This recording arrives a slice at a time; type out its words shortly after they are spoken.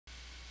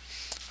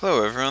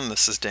Hello everyone,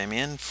 this is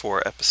Damien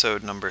for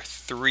episode number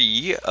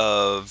 3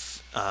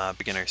 of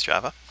Beginner's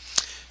Java.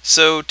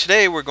 So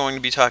today we're going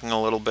to be talking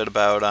a little bit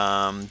about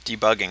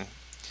debugging.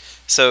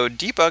 So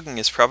debugging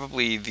is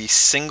probably the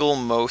single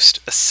most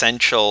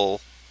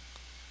essential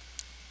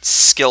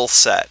skill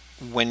set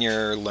when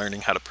you're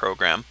learning how to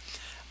program.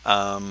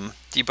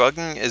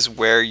 Debugging is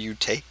where you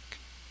take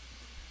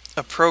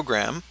a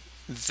program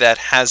that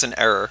has an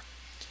error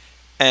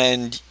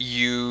and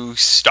you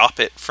stop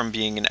it from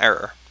being an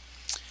error.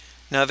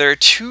 Now there are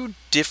two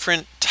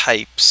different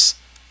types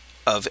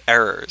of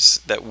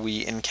errors that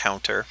we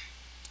encounter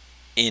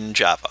in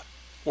Java,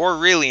 or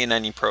really in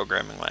any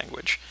programming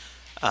language.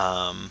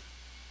 Or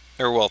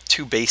well,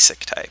 two basic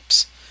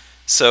types.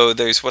 So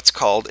there's what's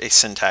called a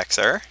syntax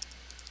error,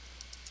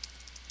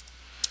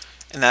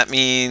 and that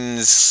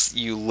means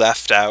you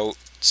left out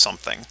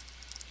something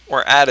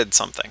or added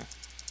something.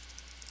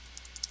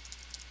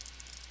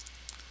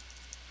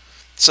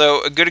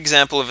 So a good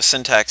example of a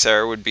syntax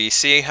error would be,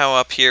 see how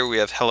up here we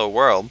have hello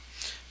world.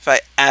 If I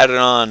added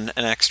on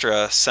an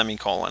extra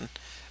semicolon,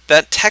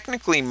 that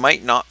technically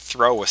might not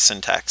throw a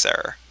syntax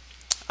error.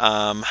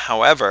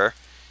 However,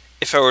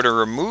 if I were to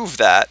remove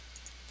that,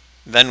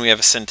 then we have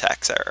a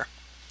syntax error.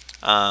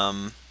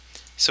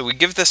 So we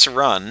give this a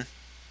run,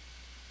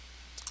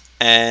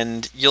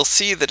 and you'll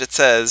see that it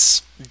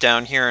says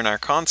down here in our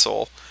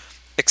console,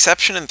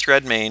 exception in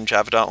thread main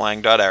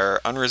java.lang.error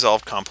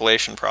unresolved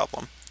compilation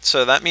problem.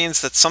 So that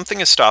means that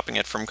something is stopping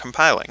it from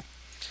compiling.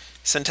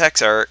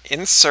 Syntax error,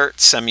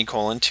 insert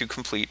semicolon to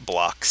complete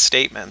block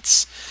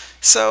statements.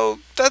 So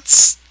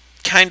that's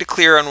kind of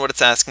clear on what it's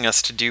asking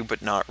us to do,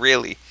 but not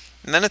really.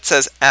 And then it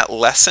says at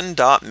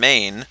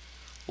lesson.main,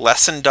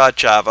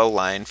 lesson.java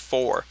line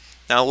 4.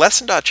 Now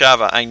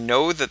lesson.java, I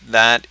know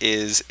that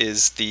is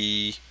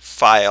the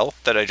file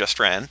that I just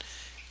ran,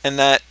 and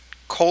that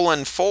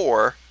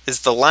 :4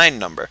 is the line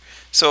number.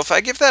 So if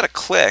I give that a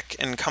click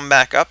and come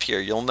back up here,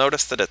 you'll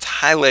notice that it's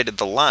highlighted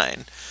the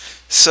line.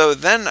 So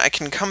then I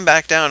can come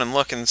back down and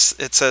look, and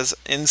it says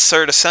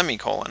insert a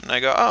semicolon. And I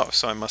go, oh,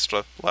 so I must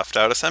have left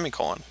out a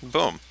semicolon.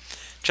 Boom.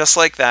 Just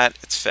like that,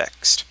 it's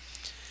fixed.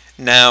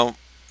 Now,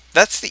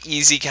 that's the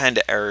easy kind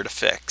of error to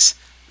fix.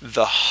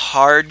 The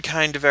hard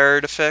kind of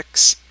error to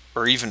fix,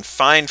 or even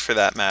find for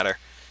that matter,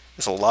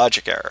 is a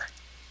logic error.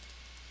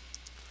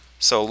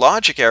 So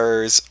logic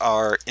errors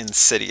are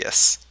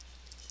insidious.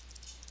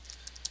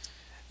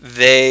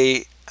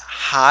 They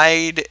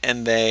hide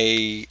and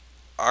they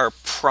are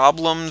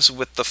problems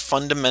with the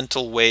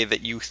fundamental way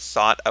that you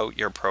thought out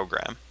your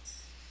program.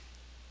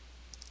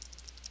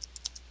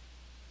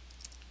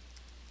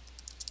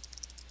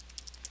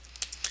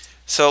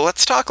 So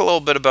let's talk a little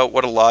bit about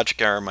what a logic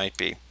error might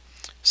be.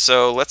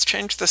 So let's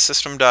change the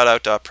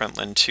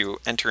system.out.println to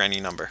enter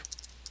any number.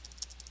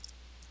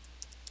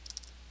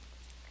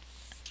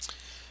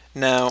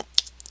 Now,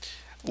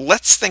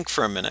 let's think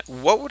for a minute.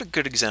 What would a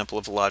good example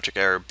of a logic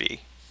error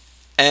be?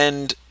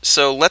 And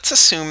so let's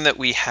assume that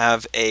we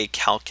have a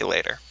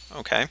calculator,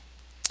 okay?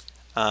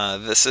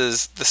 This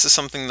is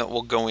something that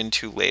we'll go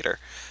into later.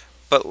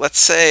 But let's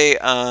say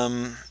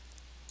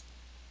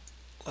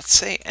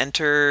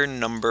enter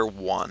number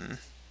 1.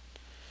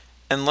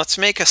 And let's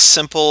make a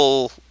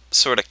simple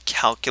sort of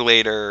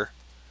calculator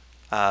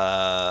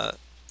that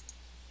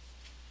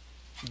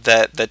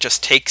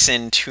just takes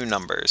in two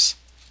numbers.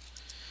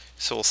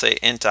 So we'll say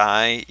int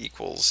I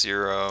equals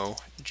 0,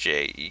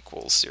 j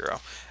equals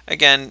 0.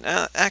 Again,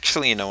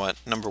 actually, you know what?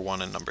 Number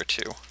 1 and number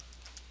 2.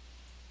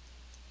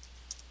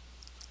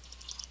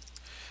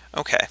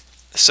 Okay,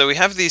 so we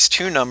have these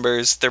two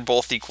numbers. They're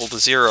both equal to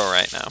 0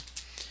 right now.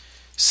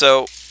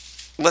 So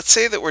let's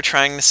say that we're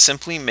trying to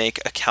simply make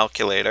a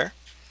calculator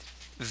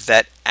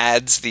that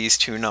adds these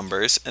two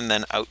numbers and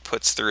then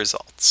outputs the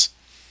results.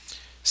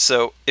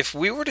 So if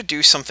we were to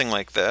do something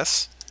like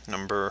this,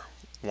 number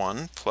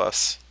 1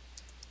 plus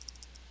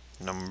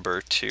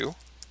number 2,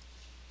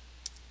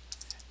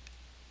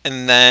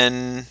 and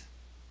then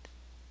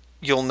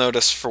you'll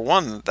notice for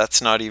one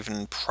that's not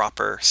even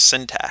proper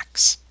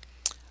syntax.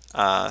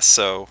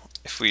 So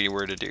if we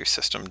were to do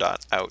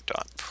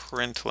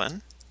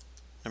system.out.println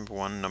number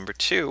 1, number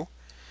 2,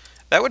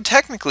 that would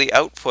technically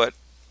output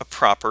a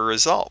proper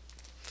result.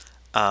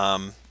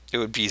 It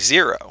would be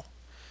 0.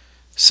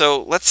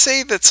 So let's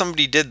say that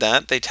somebody did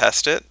that, they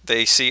test it,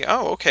 they see,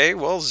 oh, okay,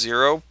 well,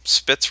 0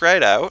 spits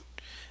right out,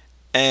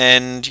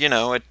 and, you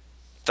know,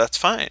 that's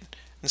fine.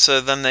 And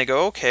so then they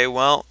go, okay,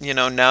 well, you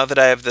know, now that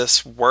I have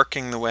this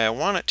working the way I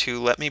want it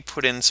to, let me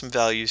put in some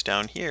values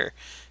down here.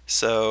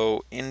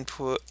 So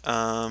input,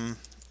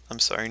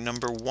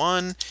 number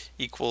 1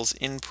 equals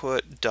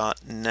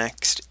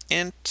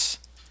input.nextInt.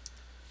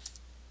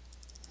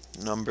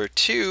 Number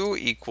 2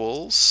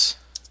 equals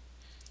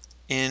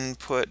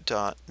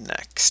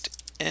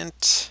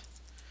input.nextInt.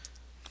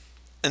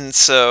 And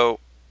so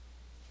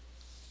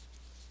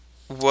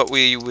what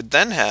we would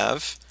then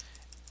have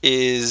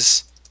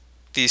is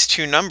these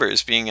two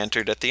numbers being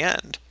entered at the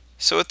end.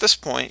 So at this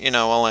point, you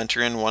know, I'll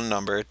enter in one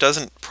number. It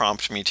doesn't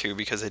prompt me to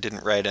because I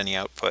didn't write any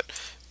output.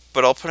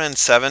 But I'll put in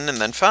 7 and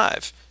then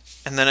 5.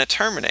 and then it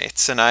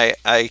terminates, and I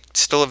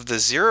still have the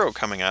 0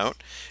 coming out.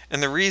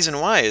 And the reason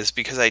why is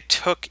because I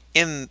took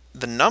in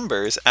the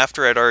numbers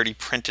after I'd already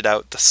printed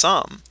out the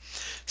sum.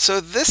 So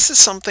this is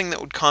something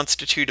that would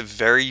constitute a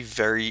very,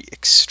 very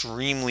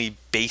extremely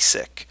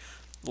basic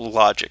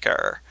logic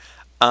error.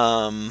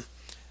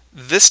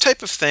 This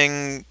type of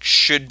thing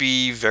should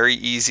be very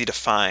easy to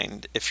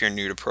find if you're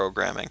new to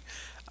programming.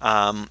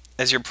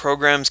 As your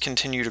programs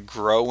continue to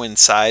grow in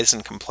size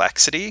and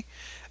complexity,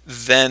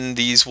 then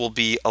these will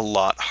be a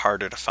lot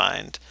harder to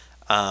find.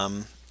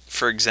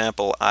 For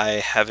example, I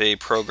have a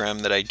program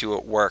that I do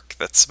at work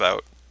that's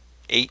about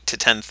 8 to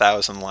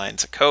 10,000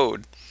 lines of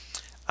code,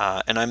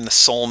 and I'm the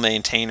sole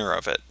maintainer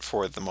of it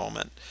for the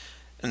moment.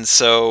 And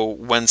so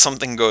when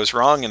something goes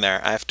wrong in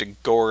there, I have to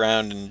go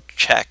around and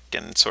check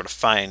and sort of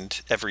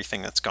find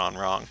everything that's gone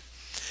wrong.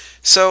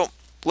 So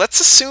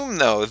let's assume,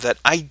 though, that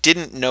I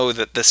didn't know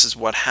that this is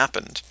what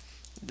happened.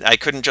 I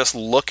couldn't just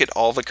look at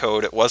all the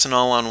code. It wasn't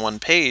all on one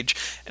page.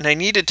 And I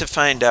needed to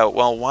find out,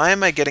 well, why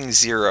am I getting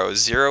 0?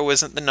 0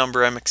 isn't the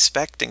number I'm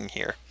expecting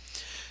here.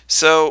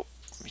 So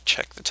let me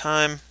check the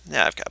time.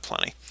 Yeah, I've got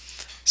plenty.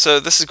 So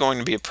this is going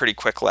to be a pretty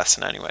quick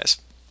lesson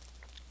anyways.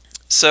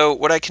 So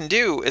what I can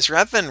do is,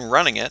 rather than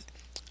running it,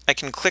 I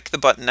can click the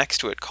button next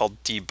to it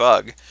called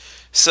Debug.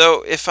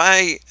 So if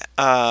I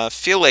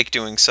feel like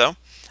doing so,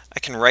 I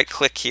can right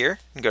click here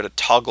and go to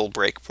Toggle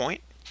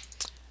Breakpoint.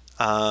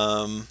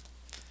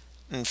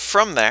 And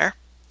from there,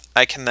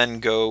 I can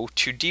then go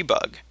to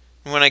Debug.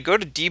 And when I go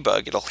to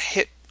Debug, it'll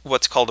hit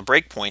what's called a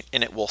breakpoint,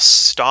 and it will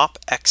stop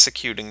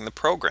executing the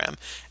program.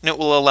 And it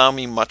will allow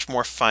me much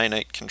more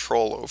finite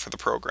control over the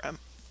program.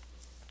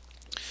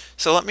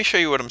 So let me show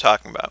you what I'm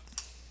talking about.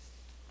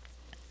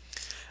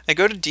 I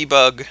go to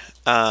Debug,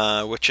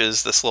 which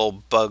is this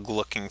little bug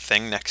looking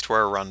thing next to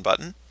our Run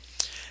button.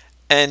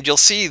 And you'll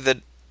see that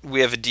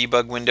we have a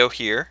debug window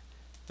here.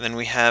 Then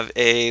we have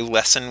a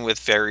lesson with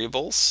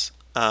variables,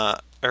 a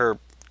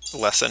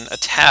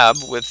tab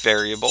with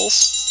variables.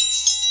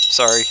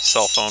 Sorry,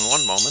 cell phone,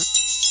 one moment.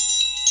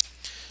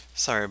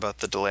 Sorry about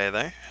the delay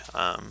there.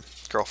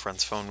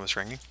 Girlfriend's phone was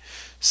ringing.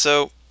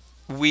 So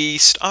we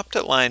stopped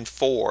at line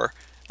 4,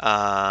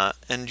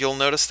 and you'll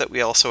notice that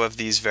we also have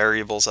these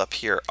variables up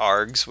here,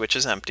 args, which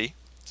is empty.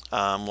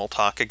 We'll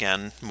talk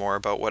again more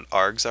about what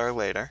args are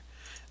later.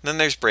 And then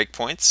there's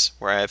breakpoints,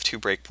 where I have 2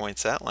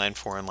 breakpoints at line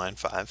 4 and line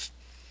 5.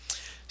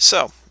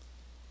 So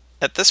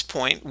at this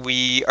point,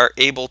 we are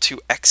able to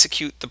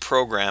execute the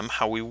program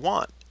how we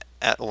want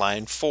at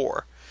line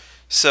 4.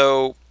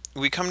 So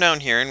we come down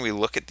here and we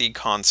look at the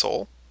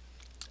console,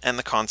 and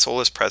the console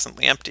is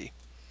presently empty.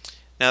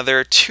 Now there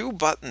are 2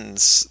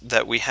 buttons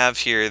that we have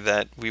here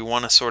that we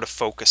want to sort of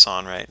focus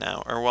on right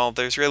now, or well,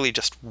 there's really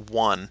just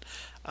one.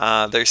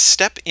 There's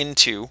step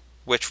into,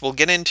 which we'll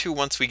get into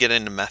once we get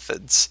into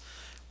methods,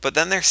 but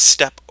then there's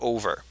step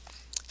over.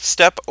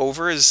 Step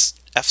over is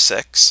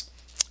F6.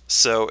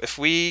 So if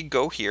we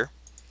go here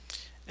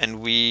and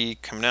we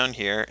come down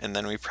here and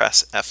then we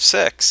press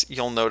F6,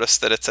 you'll notice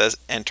that it says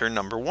enter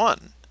number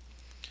 1.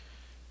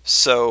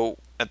 So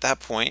at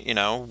that point,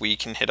 we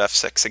can hit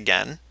F6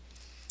 again,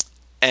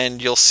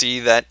 and you'll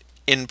see that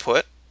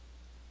input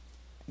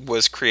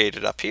was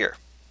created up here.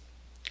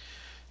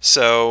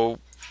 So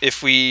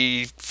if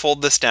we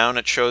fold this down,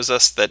 it shows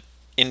us that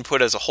input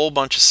has a whole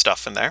bunch of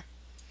stuff in there.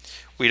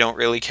 We don't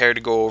really care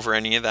to go over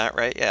any of that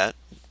right yet.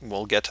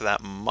 We'll get to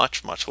that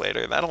much, much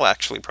later. That'll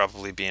actually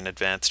probably be in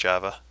advanced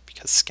Java,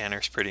 because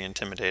scanner's pretty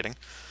intimidating.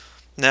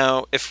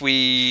 Now, if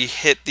we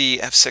hit the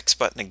F6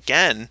 button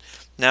again,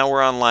 now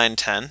we're on line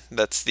 10.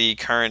 That's the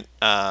current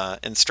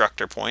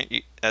instructor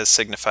point, as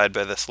signified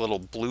by this little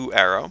blue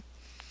arrow.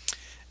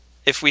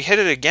 If we hit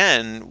it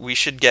again, we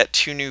should get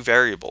 2 new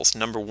variables,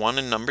 number 1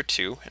 and number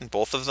 2, and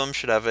both of them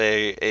should have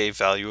a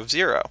value of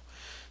 0.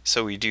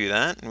 So we do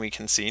that, and we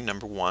can see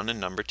number 1 and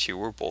number 2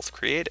 were both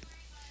created.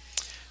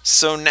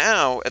 So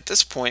now, at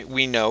this point,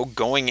 we know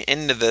going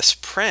into this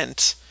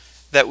print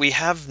that we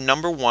have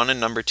number 1 and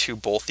number 2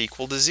 both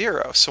equal to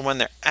 0. So when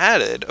they're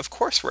added, of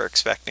course we're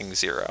expecting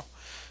 0.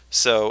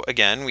 So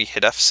again, we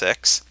hit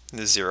F6,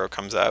 the 0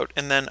 comes out,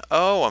 and then,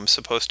 oh, I'm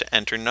supposed to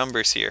enter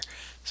numbers here.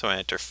 So I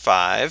enter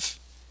 5,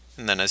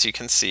 and then as you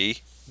can see,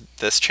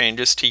 this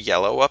changes to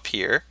yellow up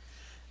here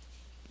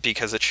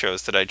because it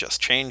shows that I just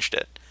changed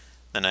it.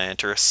 Then I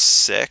enter a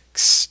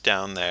 6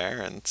 down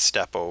there and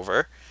step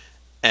over,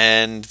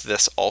 and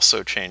this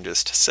also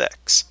changes to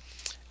 6.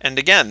 And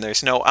again,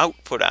 there's no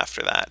output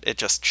after that. It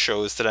just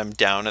shows that I'm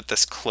down at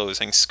this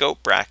closing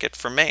scope bracket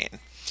for main.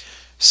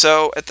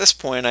 So at this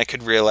point I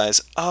could realize,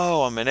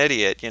 oh, I'm an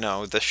idiot,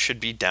 this should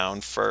be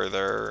down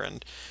further,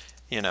 and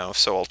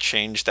so I'll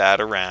change that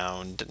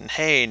around, and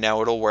hey,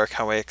 now it'll work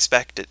how I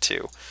expect it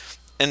to.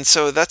 And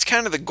so that's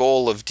kind of the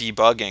goal of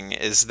debugging,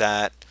 is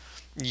that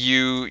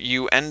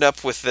you end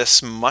up with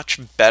this much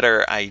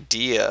better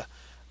idea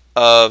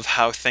of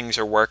how things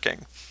are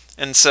working.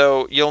 And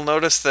so you'll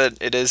notice that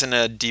it is in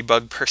a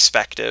debug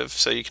perspective,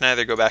 so you can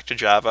either go back to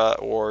Java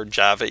or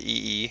Java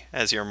EE,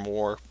 as you're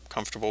more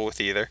comfortable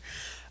with either.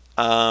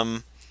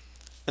 And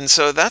And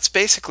so that's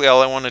basically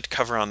all I wanted to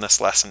cover on this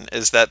lesson,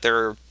 is that there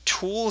are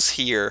tools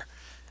here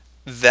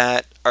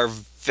that are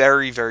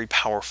very, very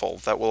powerful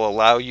that will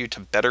allow you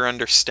to better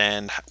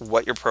understand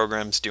what your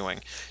program's doing.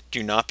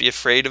 Do not be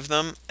afraid of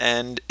them,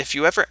 and if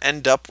you ever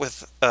end up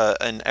with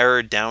an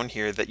error down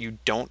here that you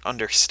don't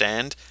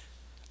understand,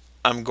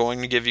 I'm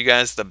going to give you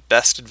guys the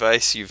best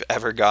advice you've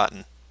ever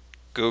gotten.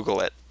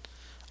 Google it.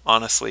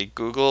 Honestly,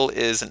 Google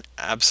is an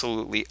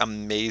absolutely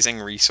amazing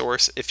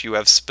resource if you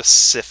have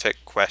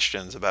specific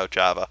questions about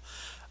Java.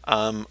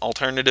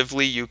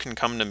 Alternatively, you can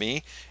come to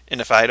me, and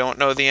if I don't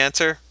know the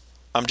answer,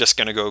 I'm just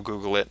going to go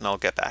Google it and I'll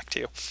get back to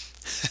you.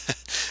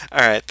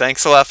 Alright,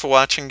 thanks a lot for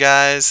watching,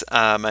 guys.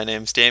 My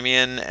name's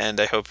Damien, and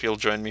I hope you'll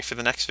join me for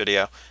the next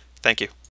video. Thank you.